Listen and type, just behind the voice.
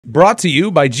Brought to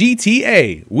you by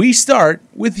GTA. We start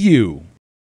with you.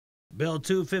 Bill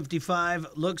 255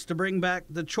 looks to bring back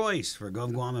the choice for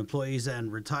GovGuam employees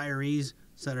and retirees.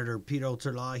 Senator Peter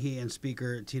Terlahi and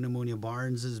Speaker Tina Munya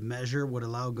Barnes' measure would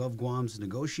allow GovGuam's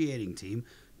negotiating team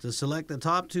to select the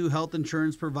top two health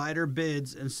insurance provider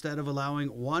bids instead of allowing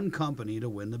one company to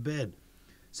win the bid.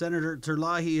 Senator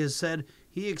Terlahi has said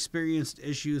he experienced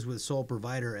issues with sole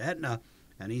provider Aetna,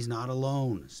 and he's not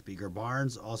alone. Speaker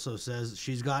Barnes also says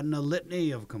she's gotten a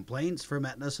litany of complaints from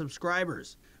Aetna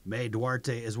subscribers. May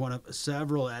Duarte is one of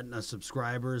several Aetna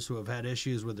subscribers who have had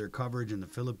issues with their coverage in the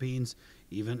Philippines.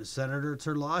 Even Senator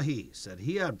Terlahi said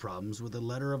he had problems with the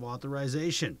letter of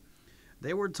authorization.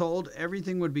 They were told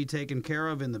everything would be taken care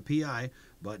of in the PI,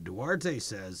 but Duarte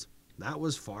says that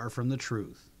was far from the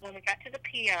truth. When we got to the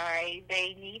PI,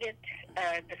 they needed,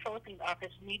 the Philippines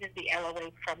office needed the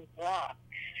LOA from Guam.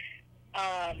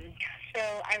 So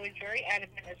I was very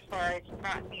adamant as far as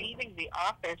not leaving the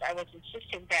office. I was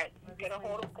insisting that we get a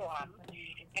hold of Guam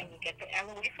and we get the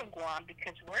LOA from Guam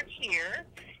because we're here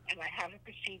and I have a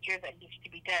procedure that needs to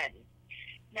be done.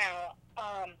 Now,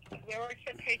 there were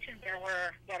some patients that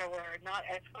were not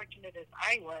as fortunate as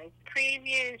I was.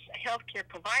 Previous healthcare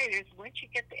providers, once you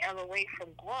get the LOA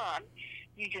from Guam,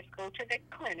 you just go to the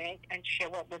clinic and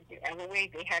show up with your LOA.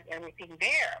 They have everything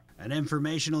there. An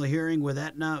informational hearing with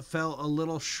Aetna fell a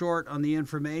little short on the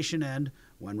information end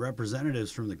when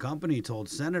representatives from the company told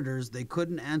senators they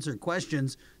couldn't answer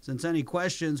questions since any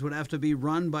questions would have to be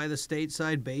run by the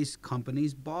stateside-based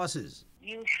company's bosses.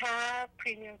 You have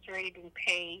premiums already been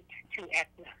paid to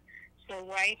Aetna. So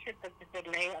why should the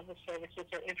delay of the services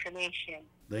or information?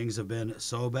 Things have been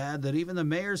so bad that even the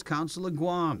Mayor's Council of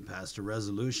Guam passed a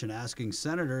resolution asking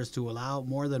senators to allow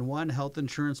more than one health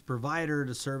insurance provider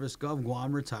to service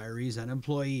GovGuam retirees and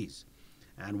employees.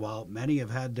 And while many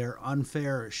have had their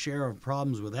unfair share of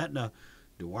problems with Aetna,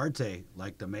 Duarte,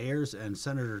 like the mayors and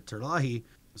Senator Terlahi,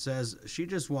 says she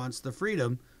just wants the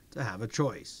freedom to have a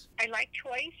choice. I like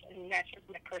choice, and that's just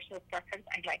my personal preference.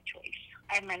 I like choice.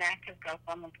 I'm an active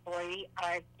GovGuam employee.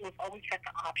 We've always had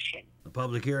the option. The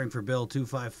public hearing for Bill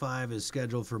 255 is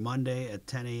scheduled for Monday at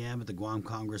 10 a.m. at the Guam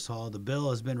Congress Hall. The bill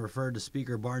has been referred to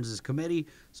Speaker Barnes' committee,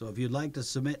 so if you'd like to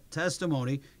submit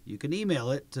testimony, you can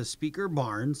email it to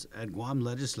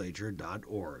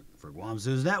speakerbarnes@guamlegislature.org. For Guam's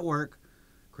News Network,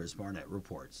 Chris Barnett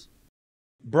reports.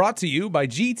 Brought to you by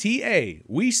GTA.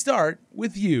 We start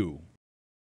with you.